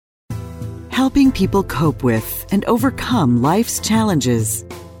helping people cope with and overcome life's challenges.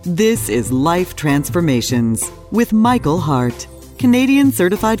 This is Life Transformations with Michael Hart, Canadian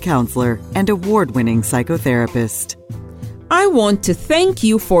Certified Counselor and award-winning psychotherapist. I want to thank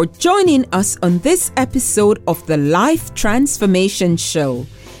you for joining us on this episode of the Life Transformation Show.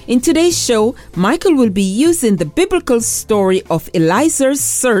 In today's show, Michael will be using the biblical story of Eliezer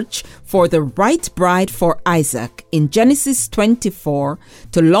search for the right bride for Isaac in Genesis 24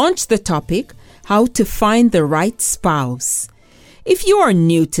 to launch the topic, How to Find the Right Spouse. If you are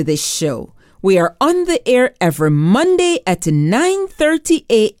new to this show, we are on the air every Monday at 9:30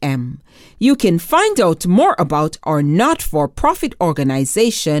 a.m. You can find out more about our not-for-profit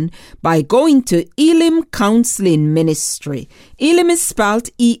organization by going to Elim Counseling Ministry. Elim is spelled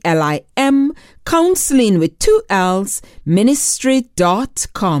E-L-I-M, counseling with 2 L's,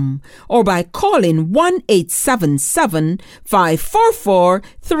 ministry.com, or by calling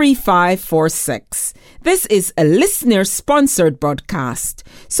 1-877-544-3546. This is a listener-sponsored broadcast,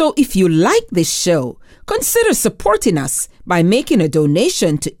 so if you like this show, consider supporting us by making a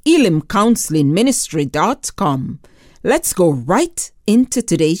donation to elimcounselingministry.com. Let's go right into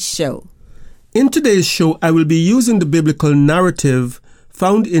today's show. In today's show, I will be using the biblical narrative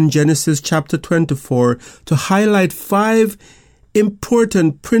found in Genesis chapter 24 to highlight 5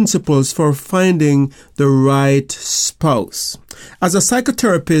 important principles for finding the right spouse. As a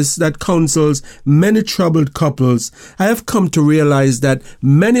psychotherapist that counsels many troubled couples, I have come to realize that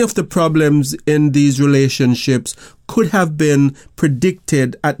many of the problems in these relationships could have been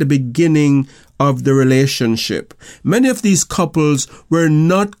predicted at the beginning of the relationship. Many of these couples were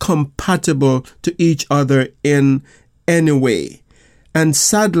not compatible to each other in any way. And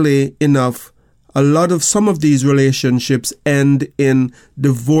sadly enough, some of these relationships end in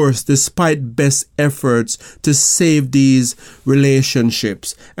divorce despite best efforts to save these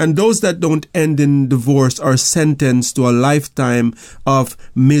relationships. And those that don't end in divorce are sentenced to a lifetime of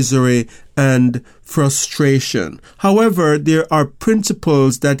misery and frustration. However, there are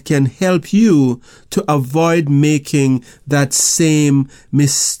principles that can help you to avoid making that same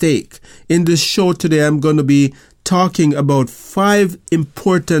mistake. In this show today, I'm going to be talking about 5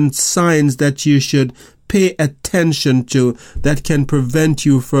 important signs that you should pay attention to that can prevent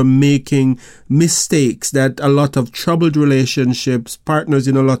you from making mistakes that a lot of troubled relationships, partners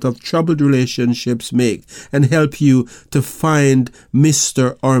in a lot of troubled relationships make, and help you to find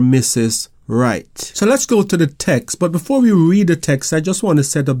Mr. or Mrs. right. So let's go to the text. But before we read the text, I just want to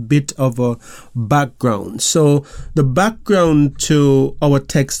set a bit of a background. So the background to our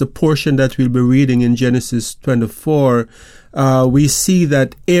text, the portion that we'll be reading in Genesis 24, we see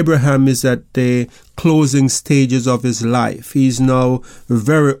that Abraham is at the closing stages of his life. He's now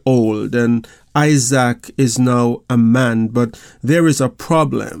very old, and Isaac is now a man. But there is a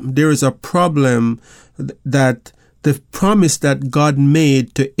problem. There is a problem that the promise that God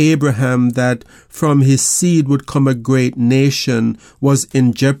made to Abraham that from his seed would come a great nation was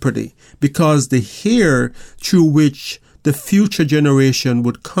in jeopardy, because the heir through which the future generation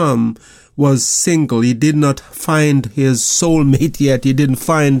would come was single. He did not find his soulmate yet. He didn't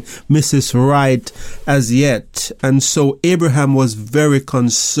find Mrs. Right as yet. And so Abraham was very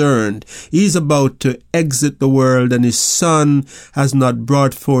concerned. He's about to exit the world, and his son has not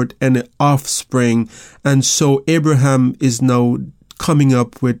brought forth any offspring. And so Abraham is now coming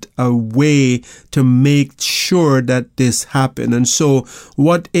up with a way to make sure that this happen. And so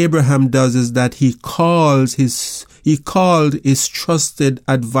what Abraham does is that he called his trusted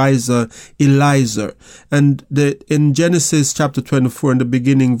advisor, Eliezer. And in Genesis chapter 24, in the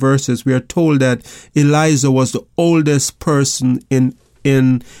beginning verses, we are told that Eliezer was the oldest person in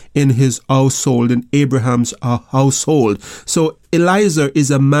his household, in Abraham's household. So Eliezer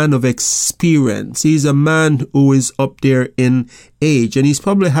is a man of experience. He's a man who is up there in age, and he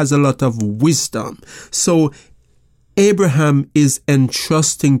probably has a lot of wisdom. So Abraham is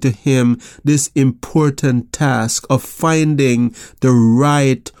entrusting to him this important task of finding the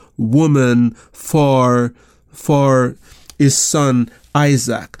right woman for his son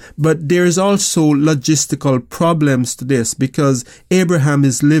Isaac. But there's also logistical problems to this, because Abraham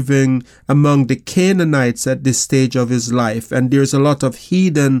is living among the Canaanites at this stage of his life, and there's a lot of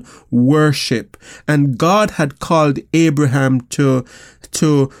heathen worship. And God had called Abraham to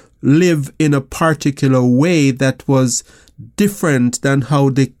live in a particular way that was different than how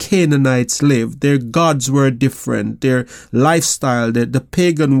the Canaanites lived. Their gods were different. Their lifestyle, the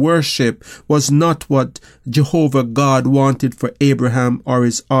pagan worship was not what Jehovah God wanted for Abraham or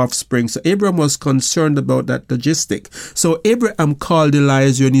his offspring. So Abraham was concerned about that logistic. So Abraham called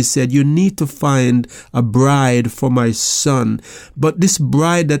Eliezer and he said, you need to find a bride for my son. But this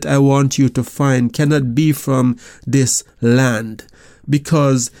bride that I want you to find cannot be from this land.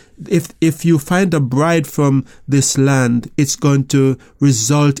 Because if you find a bride from this land, it's going to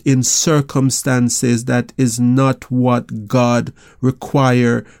result in circumstances that is not what God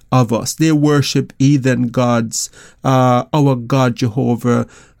require of us. They worship heathen gods. Our God Jehovah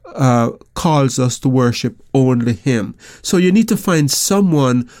calls us to worship only Him. So you need to find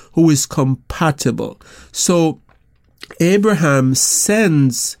someone who is compatible. So Abraham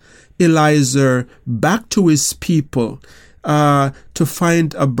sends Eliezer back to his people to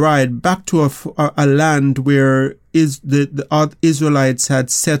find a bride, back to a land where the Israelites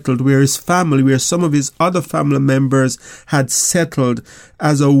had settled, where his family, where some of his other family members had settled,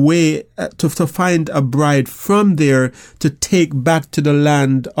 as a way to find a bride from there to take back to the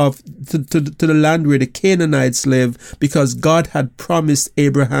land to the land where the Canaanites live, because God had promised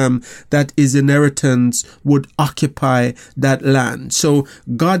Abraham that his inheritance would occupy that land. So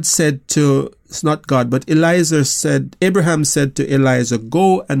God said to It's not God, but Abraham said to Eliezer,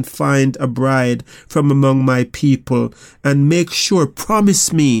 go and find a bride from among my people and make sure,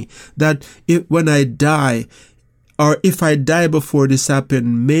 promise me that when I die, or if I die before this happens,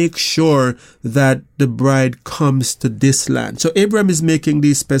 make sure that the bride comes to this land. So Abraham is making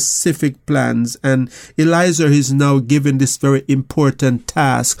these specific plans, and Eliezer is now given this very important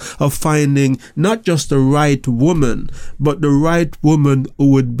task of finding not just the right woman, but the right woman who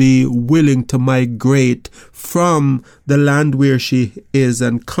would be willing to migrate from the land where she is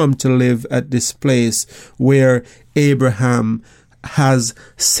and come to live at this place where Abraham has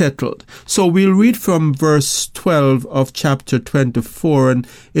settled. So we'll read from verse 12 of chapter 24, and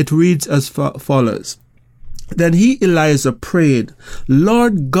it reads as follows. Then Eliezer prayed,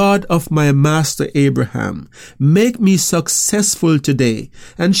 Lord God of my master Abraham, make me successful today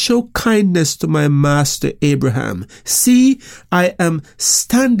and show kindness to my master Abraham. See, I am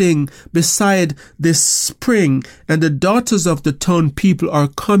standing beside this spring, and the daughters of the town people are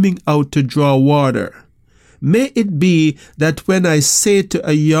coming out to draw water. May it be that when I say to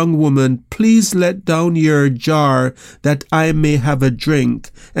a young woman, please let down your jar that I may have a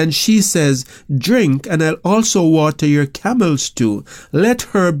drink, and she says, drink, and I'll also water your camels too. Let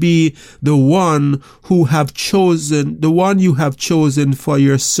her be the one you have chosen for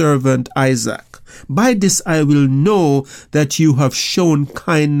your servant Isaac. By this I will know that you have shown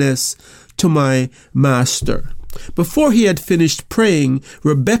kindness to my master. Before he had finished praying,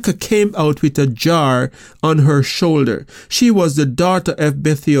 Rebekah came out with a jar on her shoulder. She was the daughter of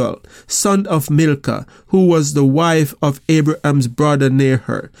Bethuel, son of Milcah, who was the wife of Abraham's brother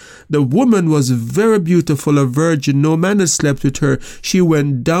Nahor. The woman was very beautiful, a virgin. No man had slept with her. She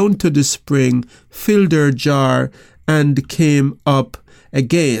went down to the spring, filled her jar, and came up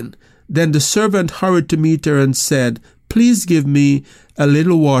again. Then the servant hurried to meet her and said, please give me a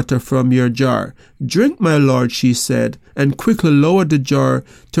little water from your jar. Drink, my lord, she said, and quickly lowered the jar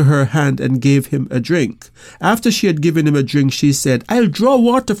to her hand and gave him a drink. After she had given him a drink, she said, I'll draw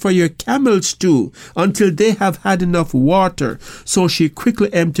water for your camels too, until they have had enough water. So she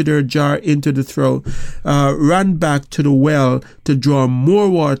quickly emptied her jar into the trough, ran back to the well to draw more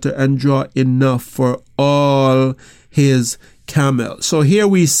water and draw enough for all his camels. So here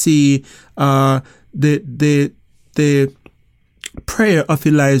we see the prayer of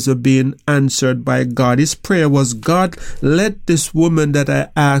Eliezer being answered by God. His prayer was, God, let this woman that I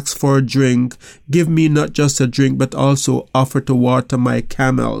asked for a drink give me not just a drink, but also offer to water my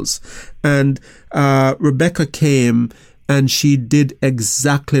camels. And Rebekah came and she did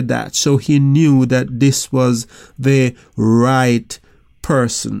exactly that. So he knew that this was the right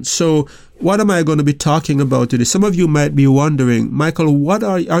person. So what am I going to be talking about today? Some of you might be wondering, Michael, what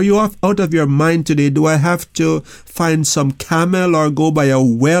are you out of your mind today? Do I have to find some camel or go by a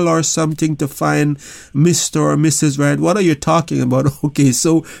well or something to find Mr. or Mrs. Right? What are you talking about? Okay,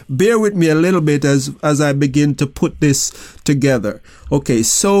 so bear with me a little bit as I begin to put this together. Okay,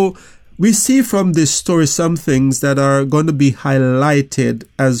 so we see from this story some things that are going to be highlighted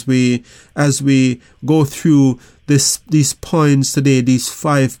as we go through these points today, these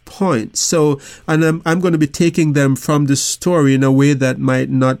 5 points. So, and I'm going to be taking them from the story in a way that might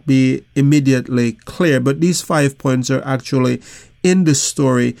not be immediately clear, but these 5 points are actually in the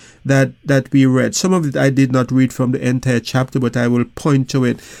story that we read. Some of it I did not read from the entire chapter, but I will point to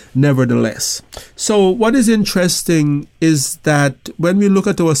it nevertheless. So what is interesting is that when we look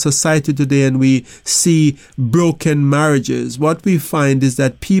at our society today and we see broken marriages, what we find is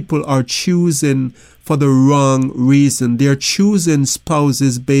that people are choosing for the wrong reason. They're choosing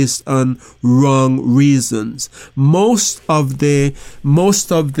spouses based on wrong reasons. Most of the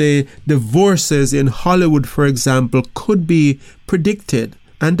divorces in Hollywood, for example, could be predicted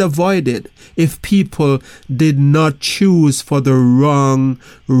and avoided if people did not choose for the wrong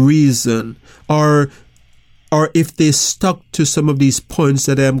reason, or if they stuck to some of these points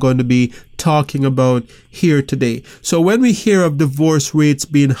that I'm going to be talking about here today. So when we hear of divorce rates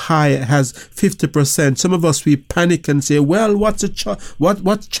being high, it has 50%, some of us, we panic and say, well,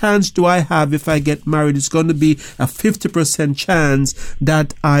 what chance do I have if I get married? It's going to be a 50% chance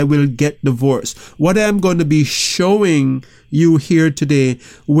that I will get divorced. What I'm going to be showing you here today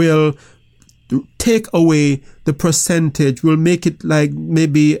will take away the percentage, will make it like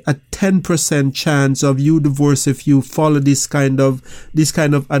maybe a 10% chance of you divorce if you follow this kind of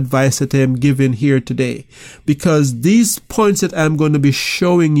advice that I am giving here today. Because these points that I'm going to be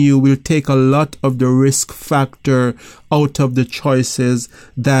showing you will take a lot of the risk factor out of the choices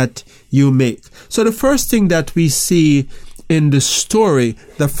that you make. So the first thing that we see in the story,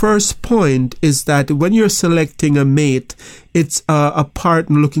 the first point is that when you're selecting a mate, it's a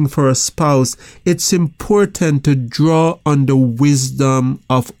partner looking for a spouse, it's important to draw on the wisdom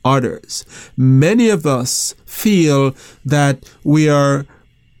of others. Many of us feel that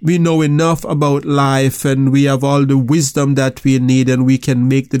we know enough about life and we have all the wisdom that we need and we can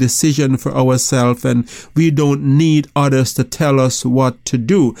make the decision for ourselves and we don't need others to tell us what to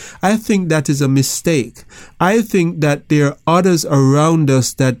do. I think that is a mistake. I think that there are others around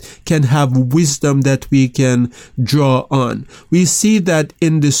us that can have wisdom that we can draw on. We see that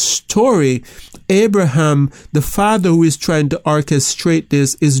in the story, Abraham, the father who is trying to orchestrate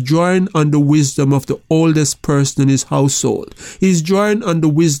this, is drawing on the wisdom of the oldest person in his household. He's drawing on the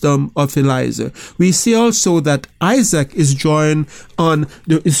wisdom of Eliezer. We see also that Isaac is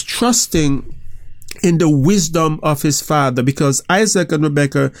trusting in the wisdom of his father, because Isaac and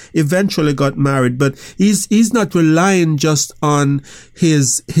Rebekah eventually got married, but he's not relying just on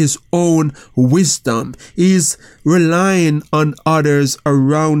his own wisdom. He's relying on others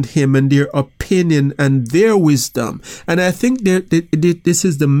around him and their opinion and their wisdom. And I think this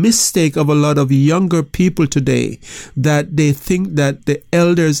is the mistake of a lot of younger people today, that they think that the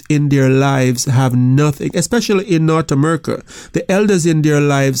elders in their lives have nothing, especially in North America. The elders in their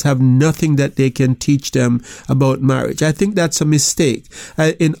lives have nothing that they can teach them about marriage. I think that's a mistake.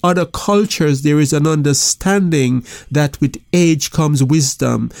 In other cultures, there is an understanding that with age comes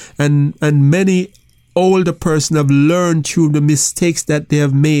wisdom, and many older person have learned through the mistakes that they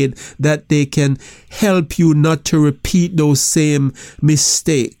have made that they can help you not to repeat those same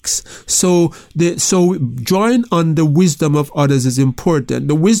mistakes. So drawing on the wisdom of others is important.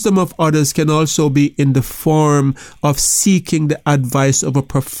 The wisdom of others can also be in the form of seeking the advice of a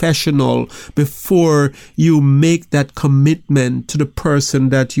professional before you make that commitment to the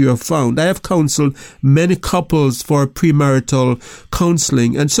person that you have found. I have counseled many couples for premarital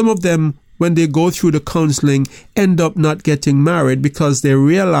counseling, and some of them, when they go through the counseling, end up not getting married because they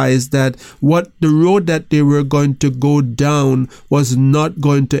realize that the road that they were going to go down was not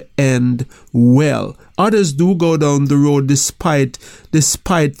going to end well. Others do go down the road despite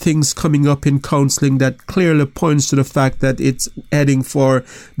things coming up in counseling that clearly points to the fact that it's heading for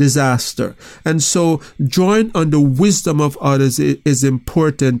disaster. And so drawing on the wisdom of others is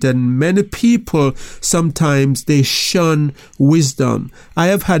important, and many people sometimes they shun wisdom. I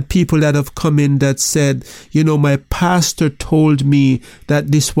have had people that have come in that said, my pastor told me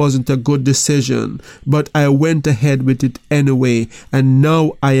that this wasn't a good decision, but I went ahead with it anyway, and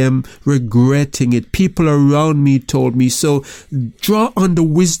now I am regretting it. People around me told me. So draw on the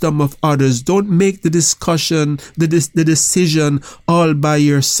wisdom of others. Don't make the decision all by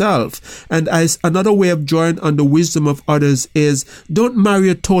yourself. And as another way of drawing on the wisdom of others is, don't marry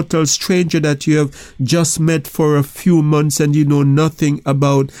a total stranger that you have just met for a few months and you know nothing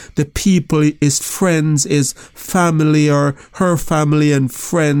about the people, his friends, his family, or her family and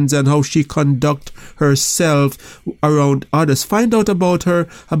friends, and how she conduct herself around others. Find out about her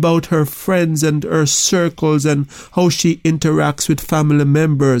friends and her circles and how she interacts with family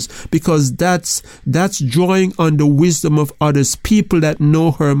members, because that's drawing on the wisdom of others. People that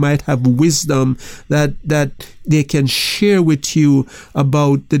know her might have wisdom that they can share with you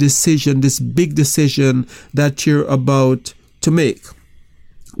about the decision, this big decision that you're about to make.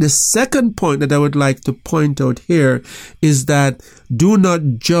 The second point that I would like to point out here is that do not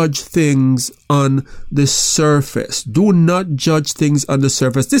judge things on the surface. Do not judge things on the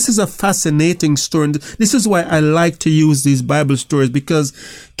surface. This is a fascinating story. And this is why I like to use these Bible stories, because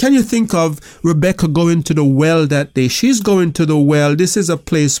can you think of Rebecca going to the well that day? She's going to the well. This is a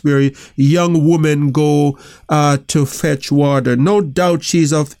place where young women go to fetch water. No doubt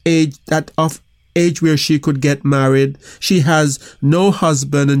she's of age where she could get married. She has no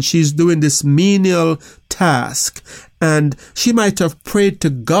husband and she's doing this menial task. And she might have prayed to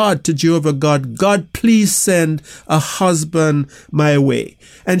God, to Jehovah God, God, please send a husband my way.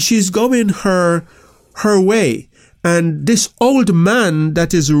 And she's going her way. And this old man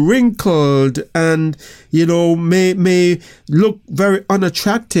that is wrinkled and, may look very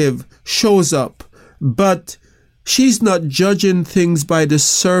unattractive shows up. But she's not judging things by the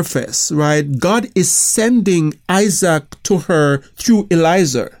surface, right? God is sending Isaac to her through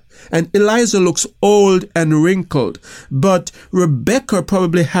Eliezer. And Eliezer looks old and wrinkled. But Rebecca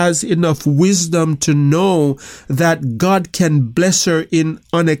probably has enough wisdom to know that God can bless her in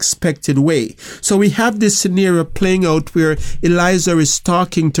unexpected way. So we have this scenario playing out where Eliezer is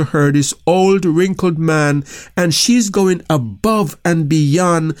talking to her, this old wrinkled man, and she's going above and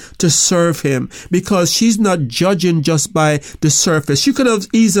beyond to serve him because she's not judging just by the surface. She could have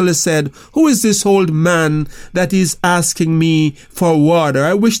easily said, who is this old man that is asking me for water?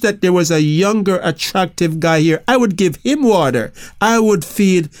 I wish that there was a younger, attractive guy here. I would give him water. I would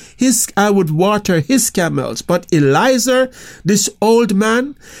water his camels. But Eliezer, this old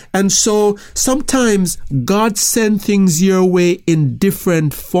man, and so sometimes God sends things your way in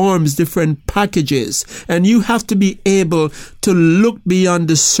different forms, different packages, and you have to be able to look beyond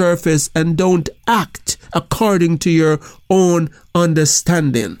the surface and don't act according to your own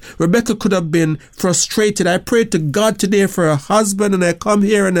understanding. Rebecca could have been frustrated. I prayed to God today for a husband and I come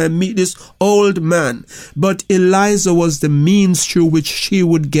here and I meet this old man. But Eliezer was the means through which she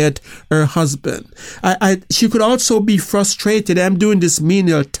would get her husband. She could also be frustrated. I'm doing this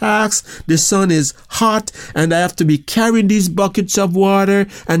menial task. The sun is hot and I have to be carrying these buckets of water,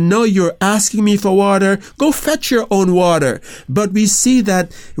 and now you're asking me for water. Go fetch your own water. But we see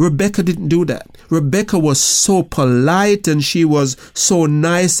that Rebecca didn't do that. Rebecca was so polite and she was so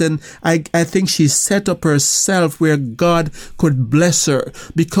nice, and I think she set up herself where God could bless her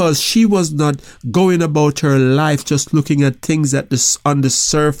because she was not going about her life just looking at things on the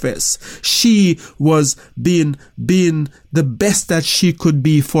surface. She was being the best that she could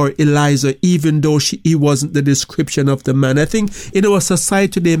be for Eliezer, even though he wasn't the description of the man. I think in our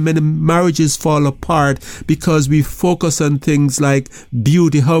society today, many marriages fall apart because we focus on things like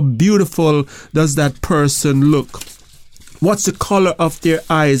beauty. How beautiful does that person look? What's the color of their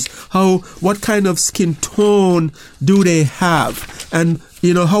eyes? What kind of skin tone do they have? And,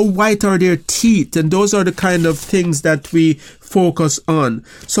 how white are their teeth? And those are the kind of things that we focus on.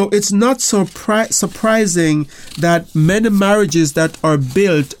 So it's not surprising that many marriages that are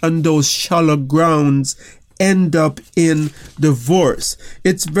built on those shallow grounds end up in divorce.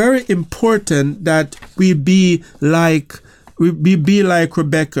 It's very important that we be like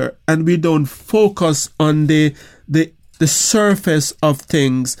Rebecca and we don't focus on the surface of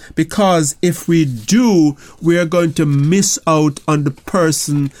things, because if we do, we are going to miss out on the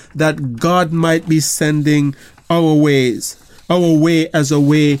person that God might be sending our way as a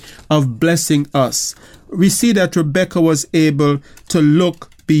way of blessing us. We see that Rebecca was able to look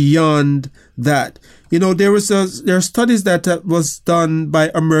beyond that. There are studies that was done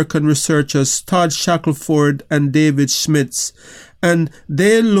by American researchers Todd Shackelford and David Schmitz, and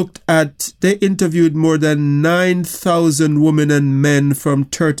they interviewed more than 9,000 women and men from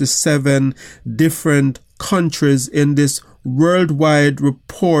 37 different countries in this worldwide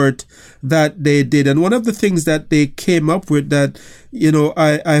report that they did. And one of the things that they came up with that,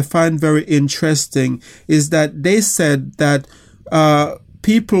 I find very interesting is that they said that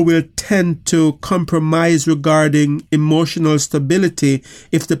people will tend to compromise regarding emotional stability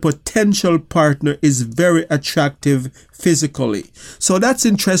if the potential partner is very attractive physically. So that's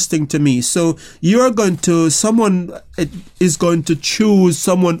interesting to me. So someone is going to choose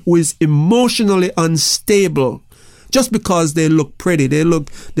someone who is emotionally unstable just because they look pretty, they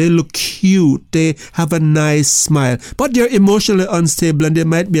look cute, they have a nice smile, but they're emotionally unstable and they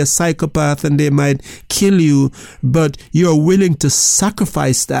might be a psychopath and they might kill you, but you're willing to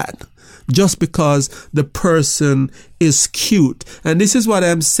sacrifice that just because the person is cute. And this is what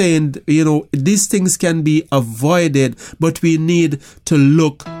I'm saying, these things can be avoided, but we need to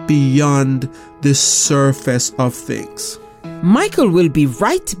look beyond the surface of things. Michael will be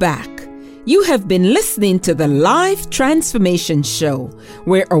right back. You have been listening to the Life Transformation Show,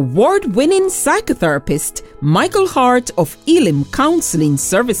 where award-winning psychotherapist Michael Hart of Elim Counseling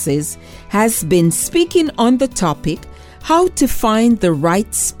Services has been speaking on the topic, How to Find the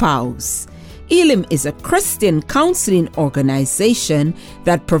Right Spouse. Elim is a Christian counseling organization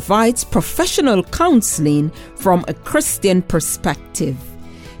that provides professional counseling from a Christian perspective.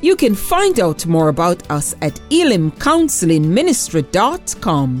 You can find out more about us at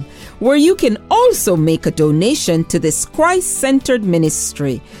elimcounselingministry.com, where you can also make a donation to this Christ-centered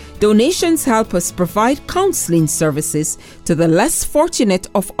ministry. Donations help us provide counseling services to the less fortunate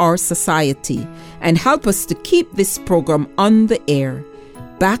of our society and help us to keep this program on the air.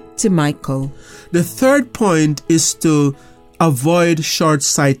 Back to Michael. The third point is to avoid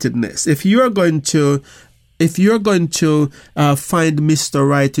short-sightedness. If you're going to find Mr.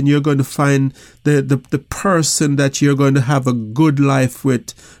 Right and you're going to find the person that you're going to have a good life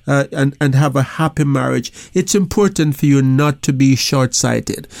with and have a happy marriage, it's important for you not to be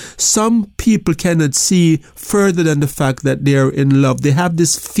short-sighted. Some people cannot see further than the fact that they're in love. They have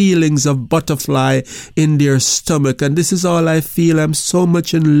these feelings of butterfly in their stomach, and this is all I feel. I'm so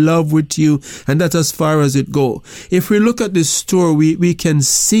much in love with you, and that's as far as it goes. If we look at this story, we can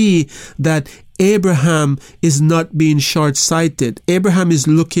see that Abraham is not being short-sighted. Abraham is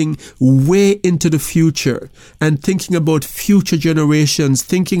looking way into the future and thinking about future generations,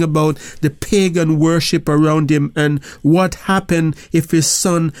 thinking about the pagan worship around him and what happened if his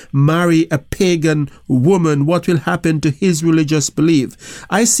son marry a pagan woman, what will happen to his religious belief.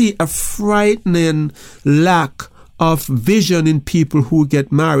 I see a frightening lack of vision in people who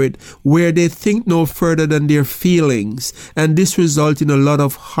get married, where they think no further than their feelings, and this results in a lot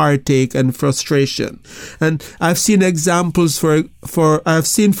of heartache and frustration. And I've seen examples for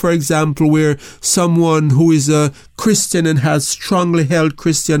example, where someone who is a Christian and has strongly held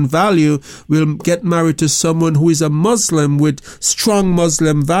Christian value will get married to someone who is a Muslim with strong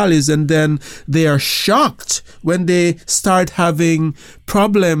Muslim values, and then they are shocked when they start having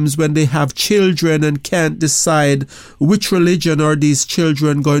problems when they have children and can't decide which religion are these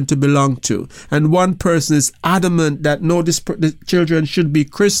children going to belong to. And one person is adamant that no, the children should be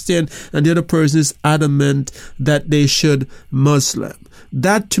Christian, and the other person is adamant that they should Muslim.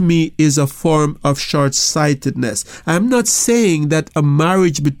 That to me is a form of short-sightedness. I'm not saying that a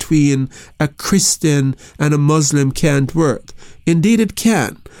marriage between a Christian and a Muslim can't work. Indeed it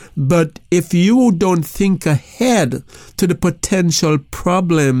can. But if you don't think ahead to the potential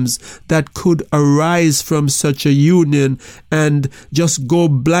problems that could arise from such a union and just go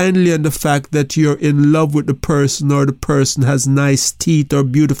blindly on the fact that you're in love with the person or the person has nice teeth or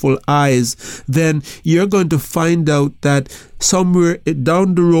beautiful eyes, then you're going to find out that somewhere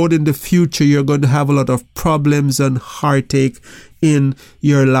down the road in the future you're going to have a lot of problems and heartache in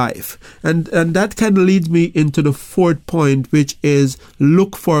your life. And that kind of leads me into the fourth point, which is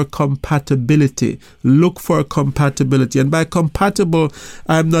look for compatibility. Look for compatibility. And by compatible,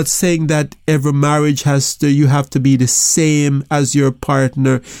 I'm not saying that every marriage you have to be the same as your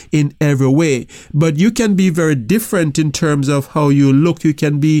partner in every way. But you can be very different in terms of how you look. You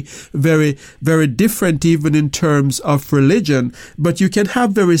can be very, very different even in terms of religion. But you can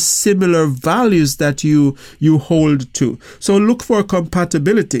have very similar values that you hold to. So look for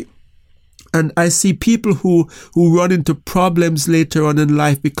compatibility. And I see people who run into problems later on in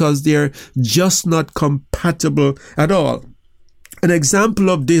life because they're just not compatible at all. An example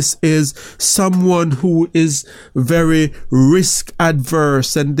of this is someone who is very risk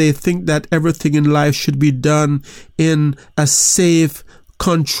adverse and they think that everything in life should be done in a safe,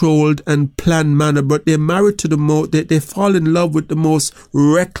 controlled and planned manner, but they're married to they fall in love with the most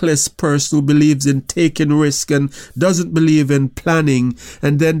reckless person who believes in taking risk and doesn't believe in planning,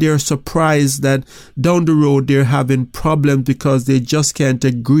 and then they're surprised that down the road they're having problems because they just can't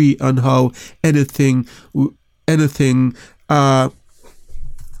agree on how anything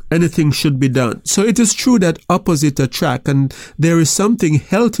should be done. So it is true that opposites attract, and there is something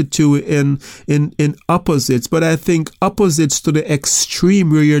healthy too in opposites, but I think opposites to the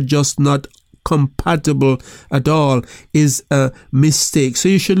extreme where you're just not compatible at all is a mistake. So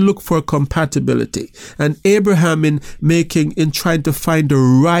you should look for compatibility. And Abraham in trying to find the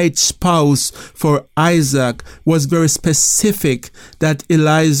right spouse for Isaac was very specific that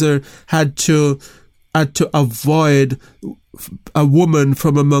Eliezer had to avoid a woman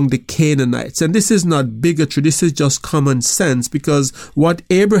from among the Canaanites. And this is not bigotry, this is just common sense, because what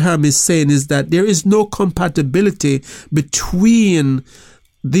Abraham is saying is that there is no compatibility between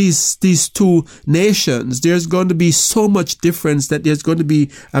these two nations. There's going to be so much difference that there's going to be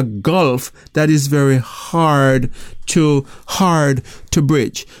a gulf that is very hard to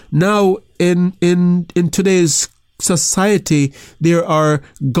bridge. Now, in today's society, there are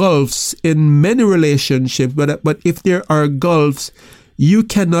gulfs in many relationships, but if there are gulfs, you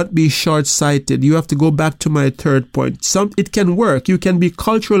cannot be short-sighted. You have to go back to my third point. It can work. You can be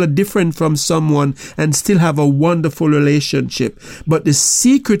culturally different from someone and still have a wonderful relationship. But the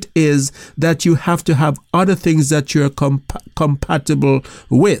secret is that you have to have other things that you're compatible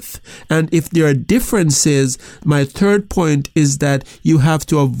with. And if there are differences, my third point is that you have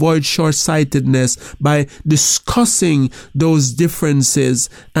to avoid short-sightedness by discussing those differences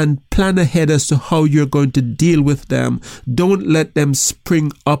and plan ahead as to how you're going to deal with them. Don't let them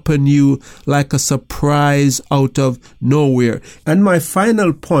spring up on you like a surprise out of nowhere. And my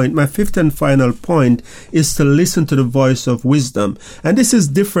final point, my fifth and final point, is to listen to the voice of wisdom. And this is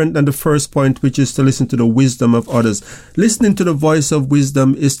different than the first point, which is to listen to the wisdom of others. Listening to the voice of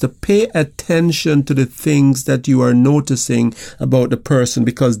wisdom is to pay attention to the things that you are noticing about the person,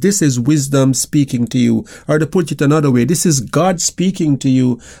 because this is wisdom speaking to you. Or to put it another way, this is God speaking to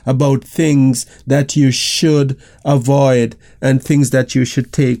you about things that you should avoid and things that you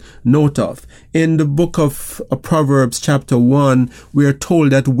should take note of. In the book of Proverbs chapter 1, we are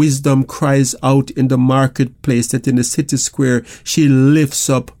told that wisdom cries out in the marketplace, that in the city square she lifts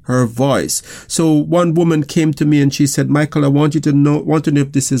up her voice. So one woman came to me and she said, Michael, I want to know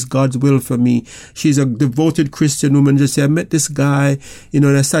if this is God's will for me. She's a devoted Christian woman. Just said, I met this guy, and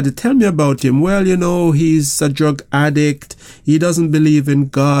I started, tell me about him. Well, he's a drug addict. He doesn't believe in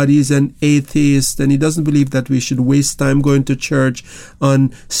God. He's an atheist, and he doesn't believe that we should waste time going to church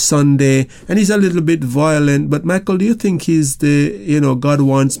on Sunday. And he's a little bit violent. But Michael, do you think he's God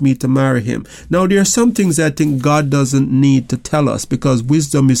wants me to marry him? Now, there are some things I think God doesn't need to tell us, because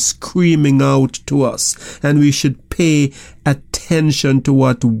wisdom is screaming out to us, and we should pay attention to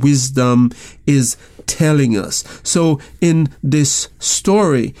what wisdom is telling us. So in this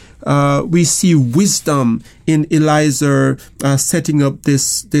story, we see wisdom in Eliezer setting up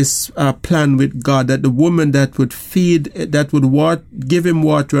this plan with God, that the woman that would give him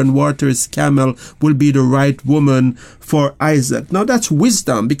water and water his camel will be the right woman for Isaac. Now that's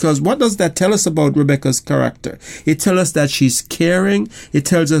wisdom, because what does that tell us about Rebecca's character? It tells us that she's caring. It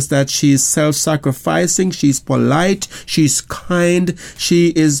tells us that she's self-sacrificing. She's polite. She's kind.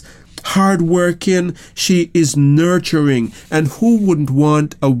 She is hardworking, she is nurturing, and who wouldn't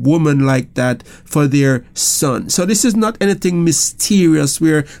want a woman like that for their son? So this is not anything mysterious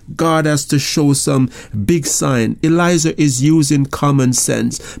where God has to show some big sign. Eliezer is using common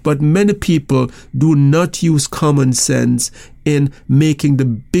sense, but many people do not use common sense in making the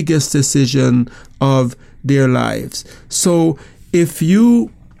biggest decision of their lives. So if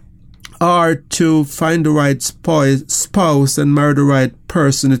you are to find the right spouse and marry the right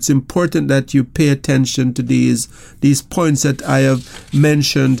person, it's important that you pay attention to these points that I have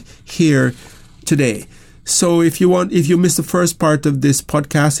mentioned here today. So if you missed the first part of this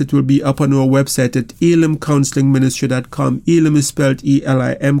podcast, it will be up on our website at elimcounselingministry.com. Elim is spelled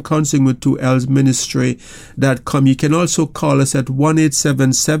E-L-I-M, counseling with 2 L's, ministry.com. You can also call us at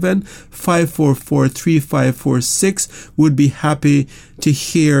 1-877-544-3546. We'd be happy to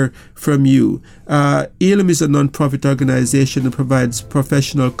hear from you. Elim is a non-profit organization that provides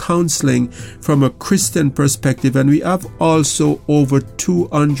professional counseling from a Christian perspective, and we have also over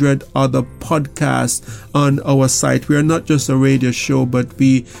 200 other podcasts on our site. We are not just a radio show, but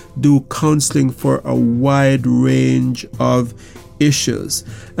we do counseling for a wide range of issues.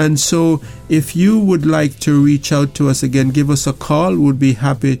 And so if you would like to reach out to us, again, give us a call. We'd be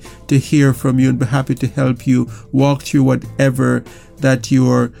happy to hear from you and be happy to help you walk through whatever that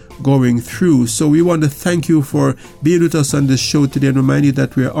you're going through. So we want to thank you for being with us on this show today, and remind you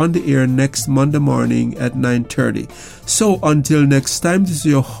that we're on the air next Monday morning at 9:30. So until next time, this is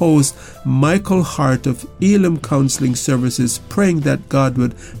your host, Michael Hart of Elim Counseling Services, praying that God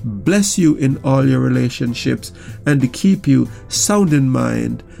would bless you in all your relationships and to keep you sound in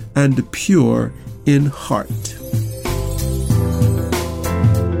mind and pure in heart.